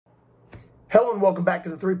Hello and welcome back to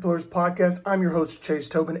the Three Pillars Podcast. I'm your host, Chase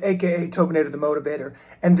Tobin, aka Tobinator the Motivator,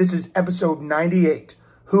 and this is episode 98,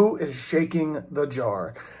 Who is Shaking the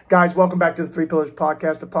Jar? Guys, welcome back to the Three Pillars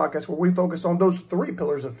Podcast, the podcast where we focus on those three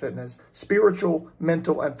pillars of fitness, spiritual,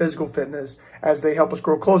 mental, and physical fitness, as they help us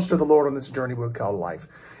grow closer to the Lord on this journey we call life.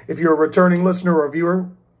 If you're a returning listener or viewer,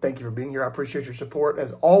 thank you for being here. I appreciate your support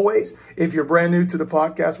as always. If you're brand new to the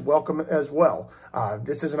podcast, welcome as well.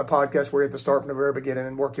 This isn't a podcast where you have to start from the very beginning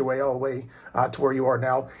and work your way all the way to where you are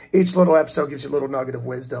now. Each little episode gives you a little nugget of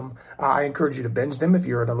wisdom. I encourage you to binge them if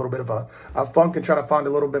you're in a little bit of a funk and trying to find a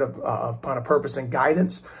little bit of kind of purpose and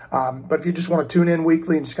guidance. But if you just want to tune in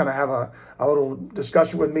weekly and just kind of have a little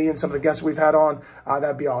discussion with me and some of the guests we've had on,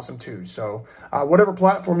 that'd be awesome too. So whatever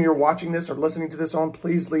platform you're watching this or listening to this on,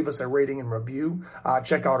 please leave us a rating and review.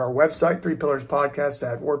 Check out our website, Three Pillars Podcast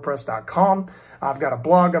at WordPress.com. I've got a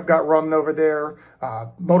blog I've got running over there,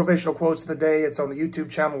 motivational quotes of the day. It's on the YouTube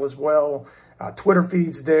channel as well. Twitter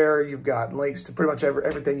feeds there. You've got links to pretty much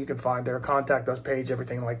everything you can find there. Contact us page,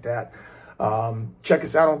 everything like that. Check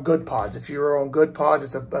us out on GoodPods. If you're on GoodPods,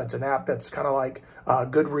 it's an app that's kind of like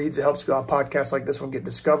Goodreads. It helps podcasts like this one get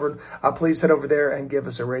discovered. Please head over there and give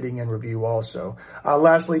us a rating and review also.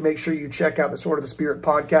 Lastly, make sure you check out the Sword of the Spirit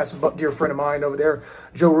podcast. A dear friend of mine over there,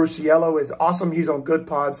 Joe Rusiello, is awesome. He's on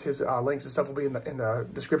GoodPods. His links and stuff will be in the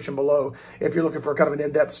description below. If you're looking for kind of an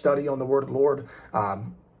in-depth study on the Word of the Lord,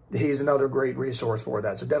 he's another great resource for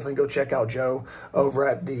that. So definitely go check out Joe over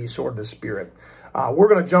at the Sword of the Spirit. We're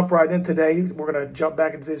going to jump right in today. We're going to jump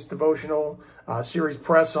back into this devotional series,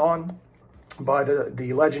 Press On, by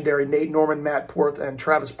the legendary Nate Norman, Matt Porth, and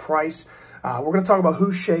Travis Price. We're going to talk about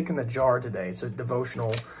who's shaking the jar today. It's a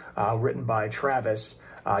devotional written by Travis.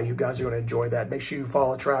 You guys are going to enjoy that. Make sure you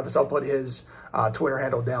follow Travis. I'll put his Twitter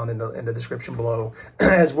handle down in the description below,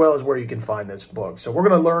 as well as where you can find this book. So we're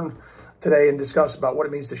going to learn today and discuss about what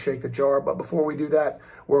it means to shake the jar. But before we do that,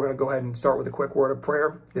 we're going to go ahead and start with a quick word of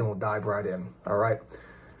prayer. Then we'll dive right in. All right.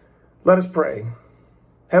 Let us pray.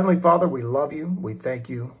 Heavenly Father, we love you. We thank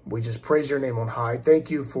you. We just praise your name on high.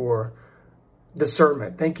 Thank you for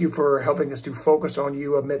discernment. Thank you for helping us to focus on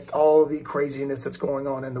you amidst all the craziness that's going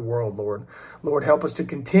on in the world, Lord. Lord, help us to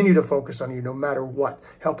continue to focus on you no matter what.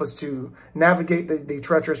 Help us to navigate the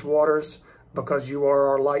treacherous waters, because you are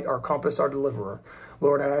our light, our compass, our deliverer.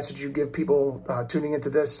 Lord, I ask that you give people tuning into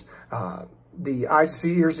this the eyes to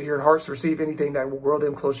see, ears to hear, and hearts to receive anything that will grow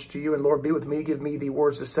them closer to you. And Lord, be with me. Give me the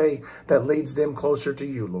words to say that leads them closer to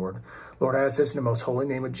you, Lord. Lord, I ask this in the most holy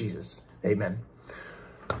name of Jesus. Amen.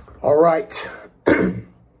 All right.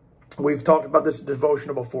 We've talked about this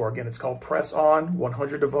devotional before. Again, it's called Press On,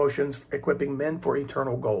 100 Devotions Equipping Men for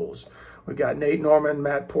Eternal Goals. We've got Nate Norman,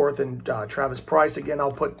 Matt Porth, and Travis Price. Again,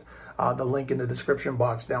 I'll put the link in the description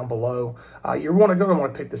box down below. You're going to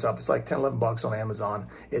want to pick this up. It's like $10, $11 on Amazon.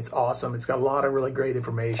 It's awesome. It's got a lot of really great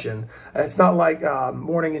information. It's not like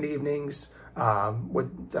morning and evenings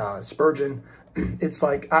with Spurgeon. It's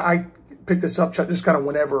like I pick this up just kind of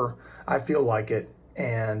whenever I feel like it.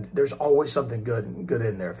 And there's always something good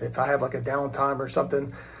in there. If I have like a downtime or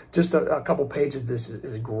something, just a couple pages of this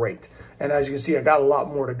is great. And as you can see, I got a lot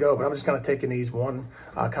more to go, but I'm just kind of taking these one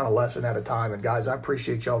kind of lesson at a time. And guys, I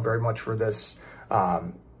appreciate y'all very much for this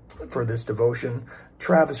devotion.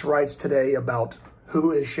 Travis writes today about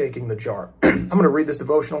who is shaking the jar. I'm going to read this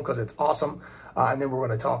devotional because it's awesome. And then we're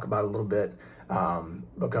going to talk about it a little bit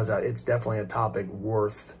because it's definitely a topic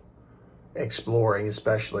worth exploring,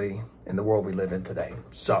 especially in the world we live in today.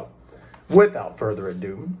 So without further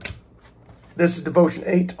ado, this is devotion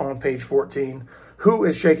 8 on page 14, Who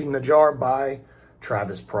is Shaking the Jar, by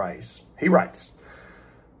Travis Price. He writes,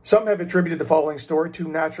 some have attributed the following story to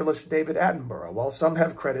naturalist David Attenborough, while some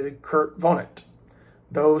have credited Kurt Vonnegut.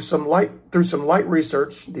 Through some light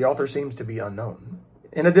research, the author seems to be unknown.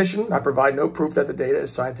 In addition, I provide no proof that the data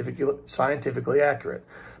is scientifically accurate,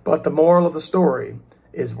 but the moral of the story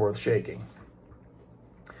is worth shaking.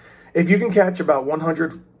 If you can catch about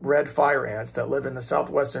 100 red fire ants that live in the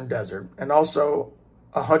southwestern desert, and also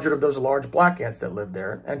 100 of those large black ants that live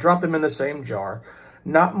there, and drop them in the same jar,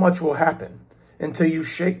 not much will happen until you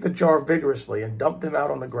shake the jar vigorously and dump them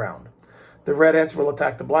out on the ground. The red ants will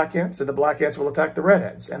attack the black ants, and the black ants will attack the red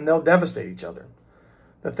ants, and they'll devastate each other.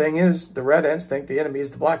 The thing is, the red ants think the enemy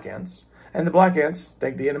is the black ants, and the black ants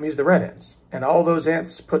think the enemy is the red ants. And all those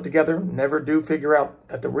ants put together never do figure out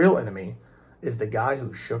that the real enemy is the guy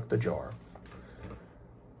who shook the jar.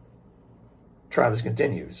 Travis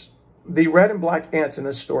continues, the red and black ants in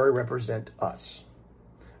this story represent us.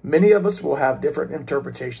 Many of us will have different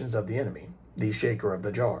interpretations of the enemy, the shaker of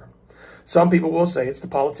the jar. Some people will say it's the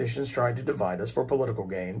politicians trying to divide us for political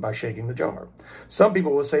gain by shaking the jar. Some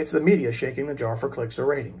people will say it's the media shaking the jar for clicks or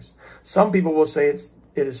ratings. Some people will say it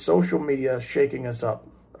is social media shaking us up,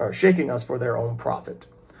 or shaking us for their own profit.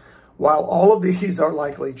 While all of these are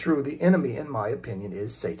likely true, the enemy, in my opinion,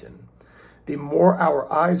 is Satan. The more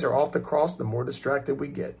our eyes are off the cross, the more distracted we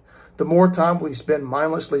get. The more time we spend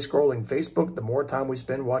mindlessly scrolling Facebook, the more time we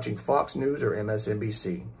spend watching Fox News or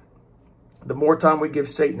MSNBC. The more time we give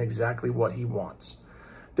Satan exactly what he wants.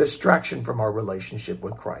 Distraction from our relationship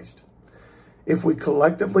with Christ. If we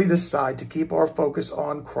collectively decide to keep our focus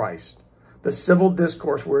on Christ, the civil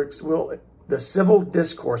discourse we're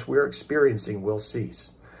experiencing will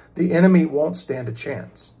cease. The enemy won't stand a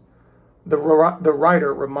chance. The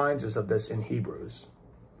writer reminds us of this in Hebrews.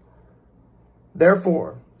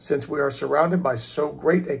 Therefore, since we are surrounded by so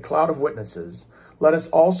great a cloud of witnesses, let us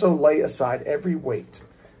also lay aside every weight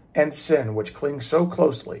and sin which clings so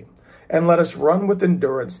closely, and let us run with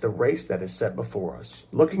endurance the race that is set before us,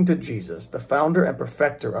 looking to Jesus, the founder and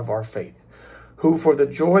perfecter of our faith, who for the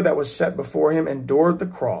joy that was set before him endured the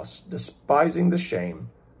cross, despising the shame,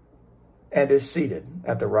 and is seated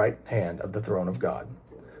at the right hand of the throne of God.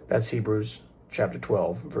 That's Hebrews chapter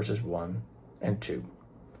 12, verses 1 and 2.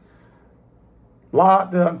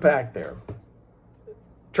 Lot to unpack there.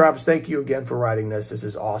 Travis, thank you again for writing this. This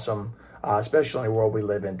is awesome, especially in the world we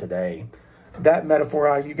live in today. That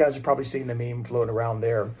metaphor, you guys have probably seen the meme floating around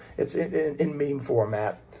there. It's in meme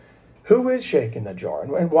format. Who is shaking the jar,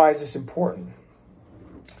 and why is this important?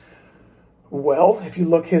 Well, if you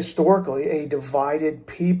look historically, a divided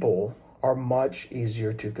people are much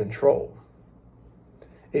easier to control.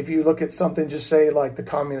 If you look at something, just say like the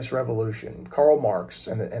Communist Revolution, Karl Marx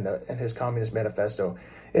and his Communist Manifesto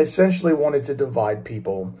essentially wanted to divide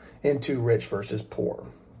people into rich versus poor.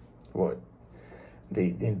 What?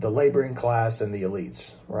 The laboring class and the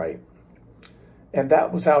elites, right? And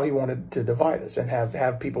that was how he wanted to divide us and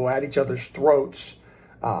have people at each other's throats.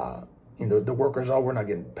 The workers, we're not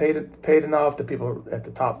getting paid enough. The people at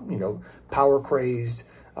the top, power crazed,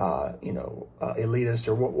 elitist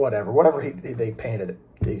or whatever they painted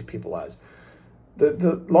these people as.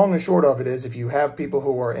 The long and short of it is, if you have people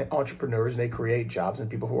who are entrepreneurs and they create jobs, and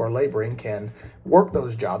people who are laboring can work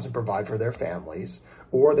those jobs and provide for their families,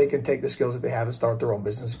 or they can take the skills that they have and start their own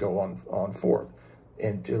business, go on forth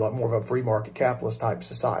into like more of a free market capitalist type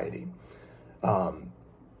society.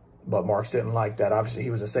 But Marx didn't like that. Obviously,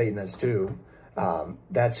 he was a Satanist too.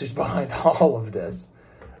 That's who's behind all of this.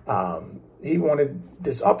 He wanted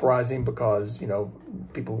this uprising because,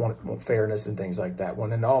 people want fairness and things like that.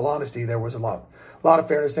 When in all honesty, there was a lot of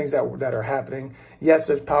fairness things that are happening. Yes,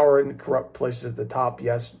 there's power in corrupt places at the top.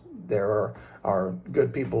 Yes, there are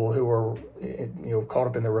good people who are, caught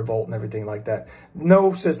up in the revolt and everything like that.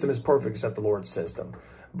 No system is perfect except the Lord's system.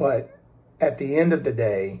 But at the end of the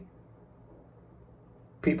day,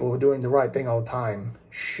 people who are doing the right thing all the time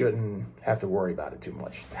shouldn't have to worry about it too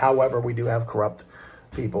much. However, we do have corrupt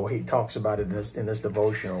people. He talks about it in this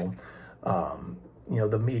devotional.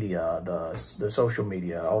 The media, the social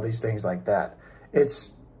media, all these things like that.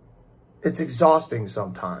 It's exhausting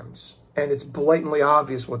sometimes, and it's blatantly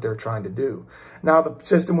obvious what they're trying to do. Now, the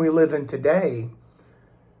system we live in today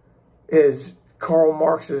is Karl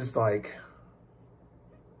Marx's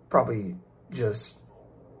probably just.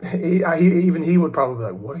 He would probably be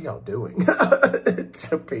like, what are y'all doing?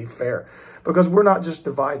 To be fair, because we're not just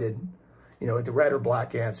divided, at the red or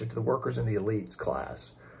black answer to the workers and the elites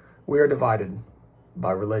class. We are divided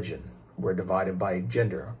by religion. We're divided by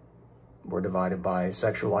gender. We're divided by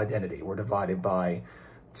sexual identity. We're divided by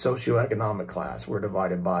socioeconomic class. We're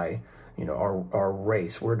divided by, our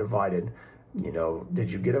race. We're divided,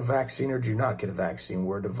 did you get a vaccine or did you not get a vaccine?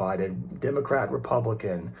 We're divided Democrat,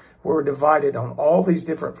 Republican. We're divided on all these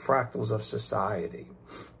different fractals of society.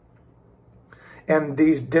 And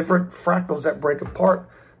these different fractals that break apart,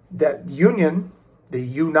 that union, the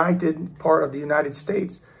united part of the United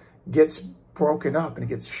States, gets broken up and it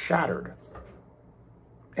gets shattered.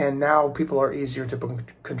 And now people are easier to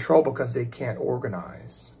control because they can't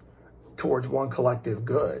organize towards one collective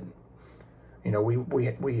good. We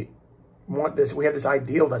want this. We have this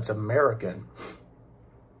ideal that's American,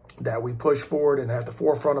 that we push forward and at the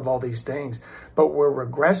forefront of all these things, but we're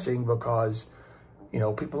regressing because,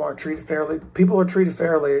 people aren't treated fairly. People are treated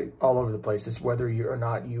fairly all over the place. It's whether you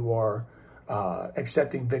are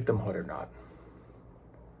accepting victimhood or not.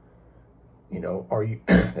 Are you,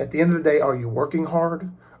 at the end of the day, are you working hard?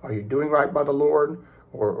 Are you doing right by the Lord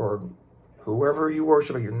or whoever you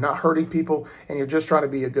worship? You're not hurting people and you're just trying to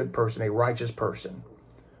be a good person, a righteous person.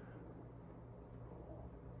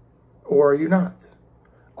 Or are you not?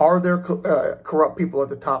 Are there corrupt people at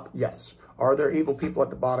the top? Yes. Are there evil people at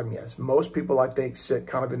the bottom? Yes. Most people, I think, sit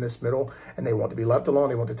kind of in this middle, and they want to be left alone.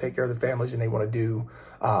 They want to take care of their families, and they want to do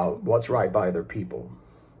what's right by their people.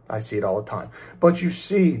 I see it all the time. But you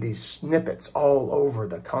see these snippets all over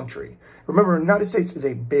the country. Remember, the United States is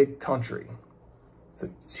a big country.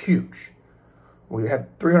 It's huge. We have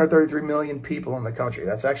 333 million people in the country.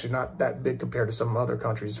 That's actually not that big compared to some other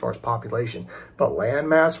countries as far as population. But land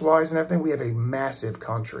mass-wise and everything, we have a massive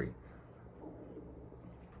country.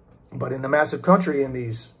 But in the massive country, in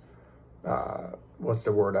these, what's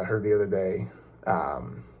the word I heard the other day?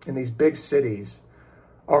 In these big cities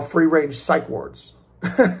are free-range psych wards.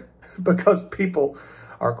 Because people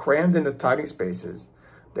are crammed into tiny spaces.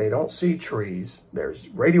 They don't see trees. There's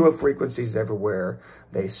radio frequencies everywhere.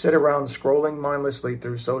 They sit around scrolling mindlessly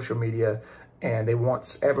through social media, and they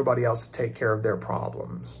want everybody else to take care of their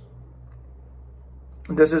problems.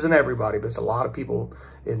 This isn't everybody, but it's a lot of people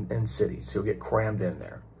in cities who get crammed in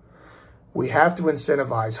there. We have to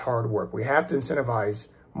incentivize hard work. We have to incentivize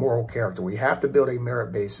moral character. We have to build a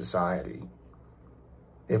merit-based society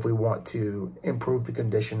if we want to improve the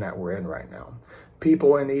condition that we're in right now.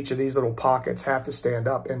 People in each of these little pockets have to stand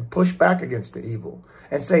up and push back against the evil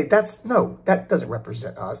and say, that doesn't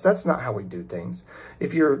represent us. That's not how we do things.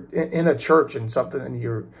 If you're in a church and something and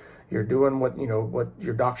you're doing what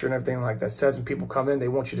your doctrine and everything like that says, and people come in, they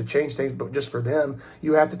want you to change things, but just for them,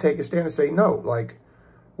 you have to take a stand and say, no, like,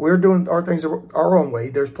 we're doing our things our own way.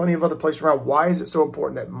 There's plenty of other places around. Why is it so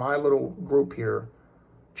important that my little group here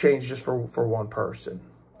change just for one person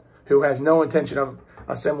who has no intention of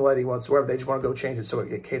assimilating whatsoever? They just want to go change it so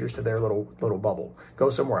it caters to their little bubble. Go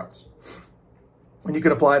somewhere else. And you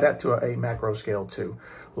can apply that to a macro scale too.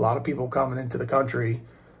 A lot of people coming into the country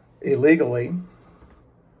illegally,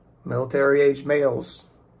 military-aged males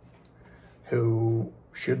who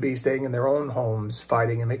should be staying in their own homes,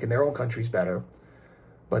 fighting and making their own countries better.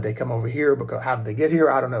 But they come over here because how did they get here?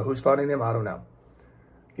 I don't know. Who's funding them? I don't know.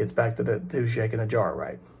 Gets back to the who's shaking a jar,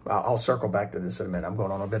 right? I'll circle back to this in a minute. I'm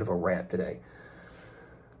going on a bit of a rant today.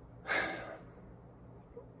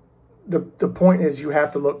 The point is, you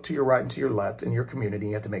have to look to your right and to your left in your community.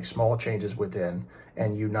 You have to make small changes within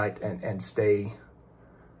and unite and stay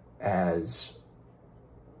as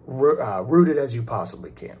rooted as you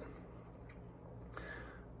possibly can.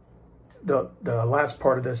 The last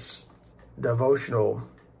part of this devotional,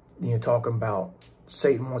 talking about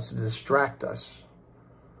Satan wants to distract us.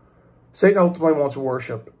 Satan ultimately wants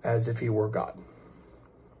worship as if he were God.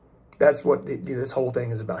 That's what this whole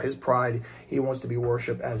thing is about. His pride, he wants to be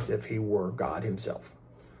worshipped as if he were God himself.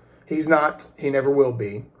 He's not, he never will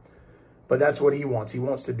be, but that's what he wants. He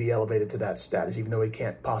wants to be elevated to that status, even though he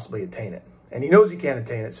can't possibly attain it. And he knows he can't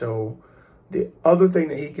attain it, so the other thing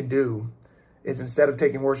that he can do is, instead of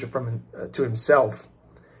taking worship to himself,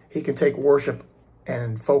 he can take worship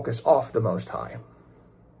and focus off the Most High.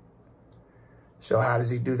 So how does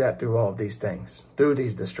he do that? Through all of these things, through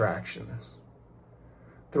these distractions,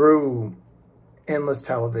 through endless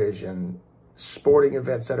television, sporting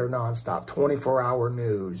events that are nonstop, 24-hour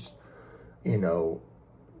news,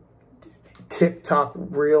 TikTok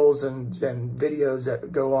reels and videos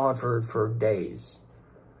that go on for days,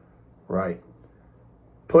 right?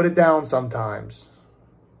 Put it down sometimes.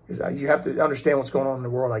 You have to understand what's going on in the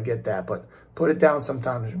world. I get that, but put it down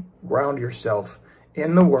sometimes. Ground yourself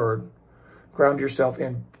in the Word. Ground yourself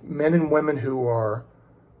in men and women who are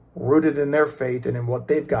rooted in their faith and in what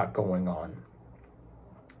they've got going on.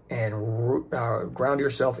 And ground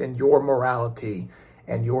yourself in your morality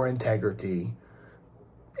and your integrity,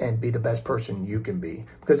 and be the best person you can be.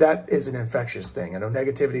 Because that is an infectious thing. I know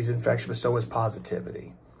negativity is infectious, but so is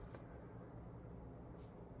positivity.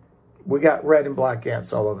 We got red and black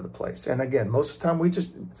ants all over the place. And again, most of the time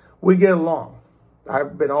we get along.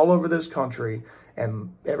 I've been all over this country,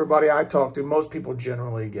 and everybody I talk to, most people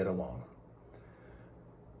generally get along.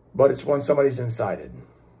 But it's when somebody's incited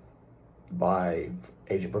by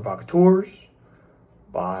agent provocateurs,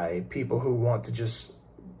 by people who want to just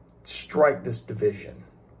strike this division.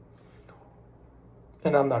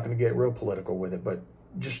 And I'm not going to get real political with it, but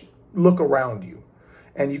just look around you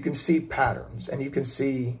and you can see patterns and you can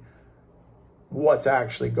see what's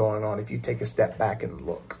actually going on if you take a step back and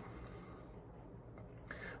look.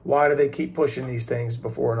 Why do they keep pushing these things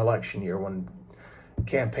before an election year when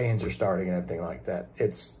campaigns are starting and everything like that?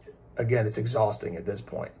 It's exhausting at this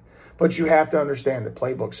point. But you have to understand the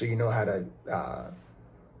playbook so you know how to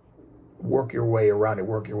work your way around it,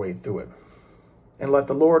 work your way through it. And let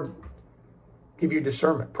the Lord give you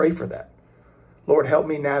discernment. Pray for that. Lord, help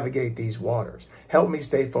me navigate these waters. Help me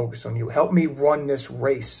stay focused on you. Help me run this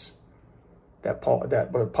race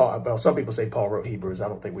well, some people say Paul wrote Hebrews. I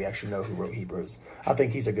don't think we actually know who wrote Hebrews. I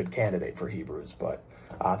think he's a good candidate for Hebrews, but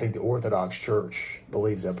I think the Orthodox Church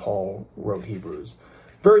believes that Paul wrote Hebrews.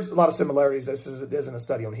 A lot of similarities. This isn't a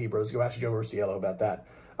study on Hebrews. Go ask Joe Ursiello about that.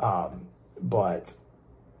 But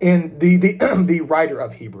in the writer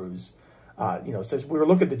of Hebrews, says, we were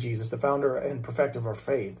looking to Jesus, the founder and perfecter of our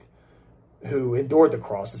faith, who endured the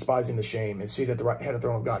cross, despising the shame, and seated at the right hand of the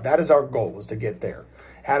throne of God. That is our goal, is to get there.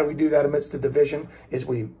 How do we do that amidst the division? Is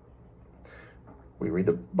we read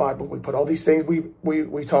the Bible, we put all these things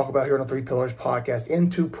we talk about here on the Three Pillars podcast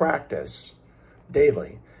into practice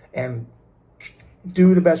daily, and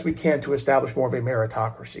do the best we can to establish more of a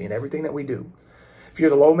meritocracy in everything that we do. If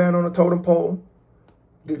you're the low man on a totem pole,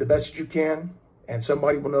 do the best that you can, and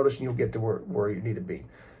somebody will notice and you'll get to where you need to be.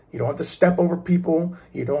 You don't have to step over people.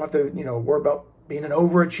 You don't have to, worry about being an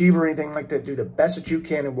overachiever or anything like that. Do the best that you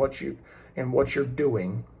can in what you're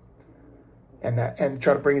doing, and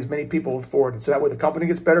try to bring as many people forward. And so that way the company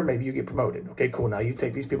gets better, maybe you get promoted. Okay, cool. Now you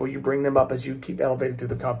take these people, you bring them up as you keep elevating through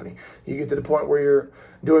the company. You get to the point where you're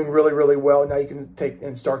doing really, really well. Now you can take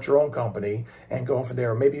and start your own company and go from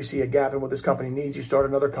there. Or maybe you see a gap in what this company needs. You start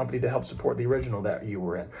another company to help support the original that you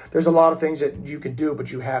were in. There's a lot of things that you can do,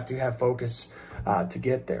 but you have to have focus to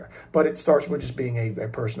get there. But it starts with just being a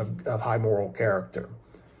person of high moral character.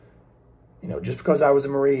 Just because I was a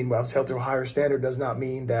Marine, I was held to a higher standard, does not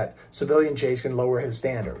mean that civilian Chase can lower his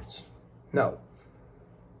standards. No.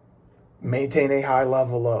 Maintain a high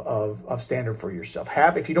level of standard for yourself.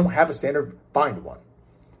 If you don't have a standard, find one.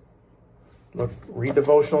 Look, read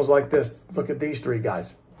devotionals like this. Look at these three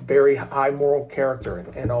guys. Very high moral character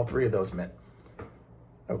in all three of those men.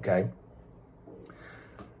 Okay?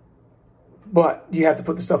 But you have to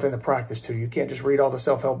put the stuff into practice too. You can't just read all the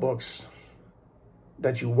self-help books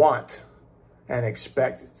that you want and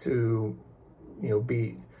expect to,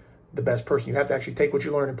 be the best person. You have to actually take what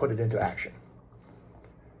you learn and put it into action.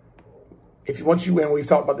 And we've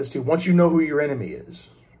talked about this too, once you know who your enemy is,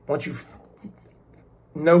 once you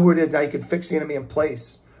know who it is, now you can fix the enemy in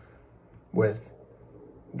place with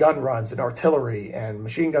gun runs and artillery and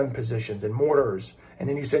machine gun positions and mortars, and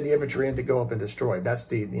then you send the infantry in to go up and destroy. That's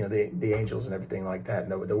the angels and everything like that,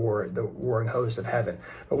 and the warring host of heaven.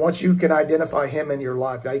 But once you can identify him in your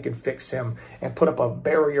life, now you can fix him and put up a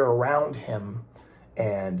barrier around him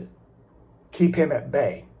and keep him at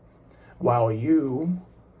bay while you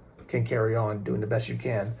can carry on doing the best you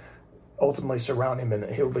can, ultimately surround him, and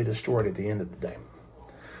he'll be destroyed at the end of the day.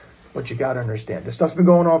 But you got to understand, this stuff's been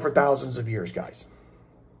going on for thousands of years, guys.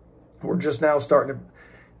 We're just now starting to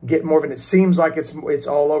get more of it. It seems like it's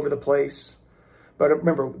all over the place. But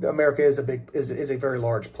remember, America is a very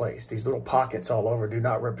large place. These little pockets all over do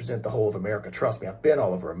not represent the whole of America. Trust me, I've been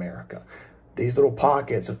all over America. These little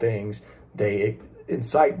pockets of things, they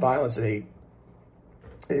incite violence. They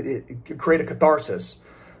create a catharsis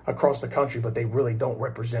across the country, but they really don't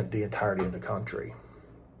represent the entirety of the country.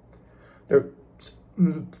 There's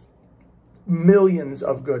millions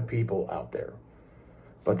of good people out there.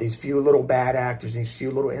 But these few little bad actors, these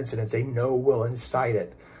few little incidents, they know will incite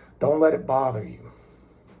it. Don't let it bother you.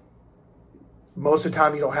 Most of the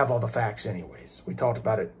time, you don't have all the facts anyways. We talked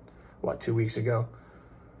about it, 2 weeks ago?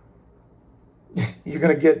 You're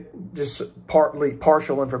going to get just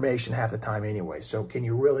partial information half the time anyway. So can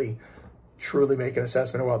you really, truly make an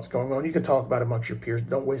assessment of what's going on? You can talk about it amongst your peers,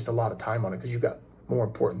 but don't waste a lot of time on it because you've got more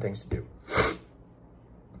important things to do.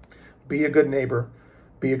 Be a good neighbor.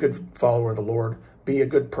 Be a good follower of the Lord. Be a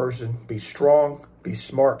good person, be strong, be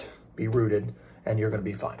smart, be rooted, and you're going to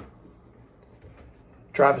be fine.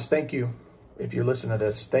 Travis, thank you. If you listen to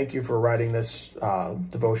this, thank you for writing this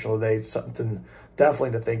devotional today. It's something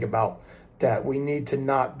definitely to think about, that we need to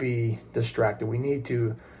not be distracted. We need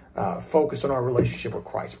to focus on our relationship with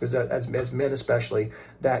Christ, because as men especially,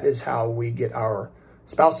 that is how we get our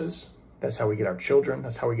spouses. That's how we get our children.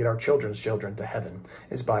 That's how we get our children's children to heaven,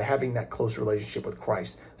 is by having that close relationship with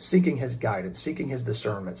Christ, seeking his guidance, seeking his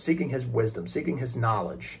discernment, seeking his wisdom, seeking his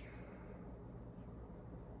knowledge,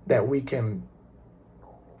 that we can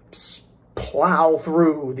plow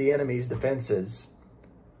through the enemy's defenses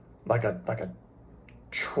like a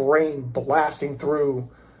train blasting through,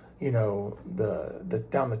 the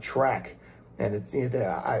down the track. And it's,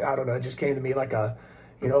 I don't know, it just came to me like a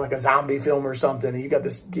zombie film or something, and you got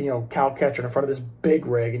this, cow catcher in front of this big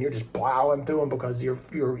rig, and you're just plowing through them because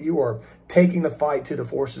you are taking the fight to the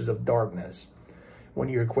forces of darkness when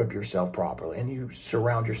you equip yourself properly and you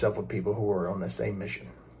surround yourself with people who are on the same mission.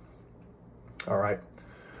 All right.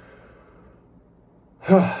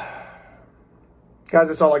 Guys,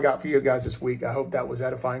 that's all I got for you guys this week. I hope that was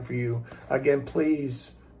edifying for you. Again,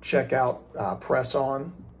 please check out Press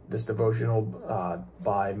On, this devotional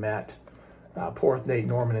by Matt Porth, Nate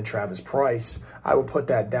Norman, and Travis Price. I will put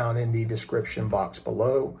that down in the description box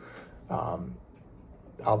below.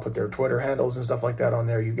 I'll put their Twitter handles and stuff like that on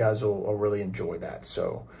there. You guys will really enjoy that.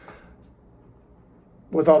 So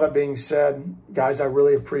with all that being said, guys, I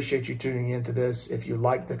really appreciate you tuning into this. If you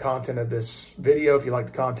like the content of this video, if you like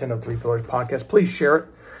the content of Three Pillars Podcast, please share it.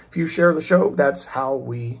 If you share the show, that's how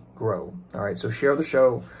we grow. All right, so share the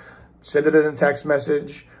show. Send it in a text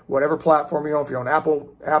message, whatever platform you're on. If you're on Apple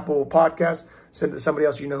Podcast, send it to somebody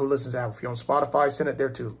else you know who listens to Apple. If you're on Spotify, send it there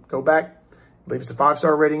too. Go back. Leave us a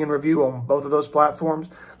 5-star rating and review on both of those platforms.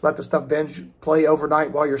 Let the stuff binge play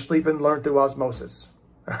overnight while you're sleeping. Learn through osmosis.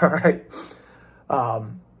 All right.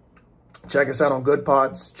 Check us out on Good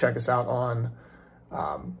Pods. Check us out on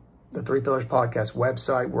the Three Pillars Podcast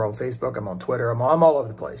website. We're on Facebook. I'm on Twitter. I'm all over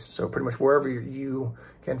the place. So pretty much wherever you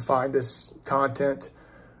can find this content,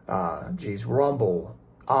 Rumble,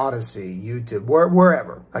 Odyssey, YouTube,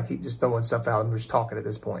 wherever. I keep just throwing stuff out. I'm just talking at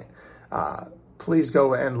this point. Please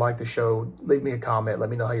go and like the show. Leave me a comment. Let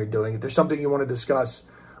me know how you're doing. If there's something you want to discuss,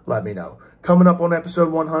 let me know. Coming up on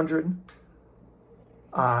episode 100,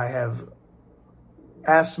 I have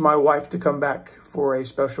asked my wife to come back for a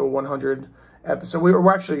special 100 episode.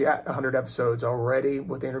 We're actually at 100 episodes already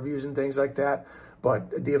with interviews and things like that.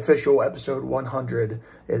 But the official episode 100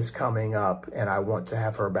 is coming up, and I want to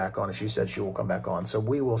have her back on. And she said she will come back on. So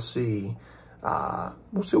we will see.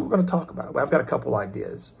 We'll see what we're going to talk about. I've got a couple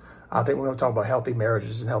ideas. I think we're going to talk about healthy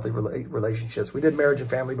marriages and healthy relationships. We did marriage and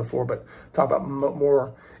family before, but talk about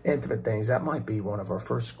more intimate things. That might be one of our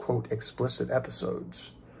first, quote, explicit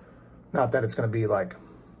episodes. Not that it's going to be like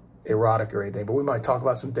erotic or anything, but we might talk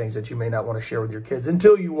about some things that you may not want to share with your kids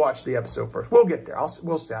until you watch the episode first. We'll get there.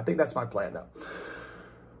 We'll see. I think that's my plan, though.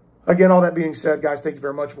 Again, all that being said, guys, thank you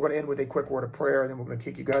very much. We're going to end with a quick word of prayer, and then we're going to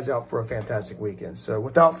kick you guys out for a fantastic weekend. So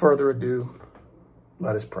without further ado,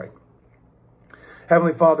 let us pray.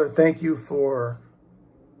 Heavenly Father, thank you for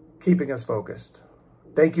keeping us focused.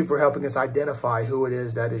 Thank you for helping us identify who it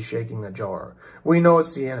is that is shaking the jar. We know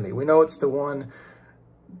it's the enemy. We know it's the one,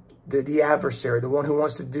 the adversary, the one who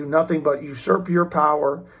wants to do nothing but usurp your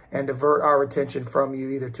power and divert our attention from you,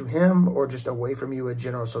 either to him or just away from you in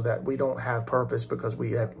general, so that we don't have purpose because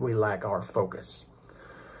we lack our focus.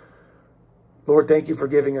 Lord, thank you for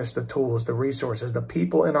giving us the tools, the resources, the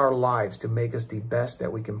people in our lives to make us the best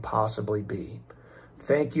that we can possibly be.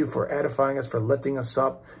 Thank you for edifying us, for lifting us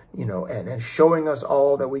up, and showing us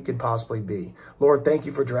all that we can possibly be. Lord, thank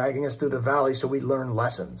you for dragging us through the valley so we learn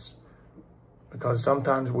lessons. Because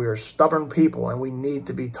sometimes we are stubborn people and we need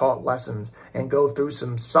to be taught lessons and go through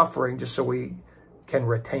some suffering just so we can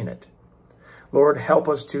retain it. Lord, help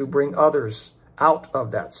us to bring others out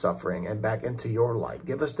of that suffering and back into your light.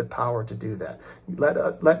 Give us the power to do that.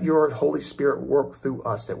 Let your Holy Spirit work through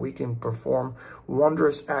us that we can perform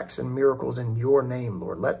wondrous acts and miracles in your name,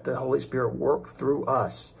 Lord. Let the Holy Spirit work through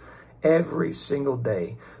us every single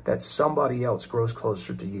day, that somebody else grows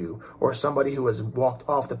closer to you, or somebody who has walked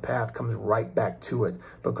off the path comes right back to it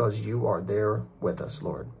because you are there with us,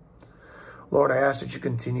 Lord. Lord, I ask that you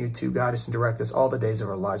continue to guide us and direct us all the days of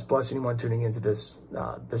our lives. Bless anyone tuning into this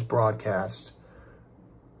broadcast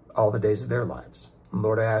all the days of their lives. And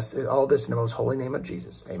Lord, I ask all this in the most holy name of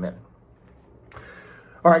Jesus. Amen.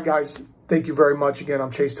 All right, guys, thank you very much. Again, I'm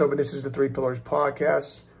Chase Tobin. This is the Three Pillars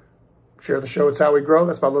Podcast. Share the show. It's how we grow.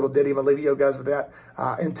 That's my little ditty. I'm going to leave you guys with that.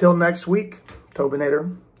 Until next week,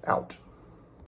 Tobinator out.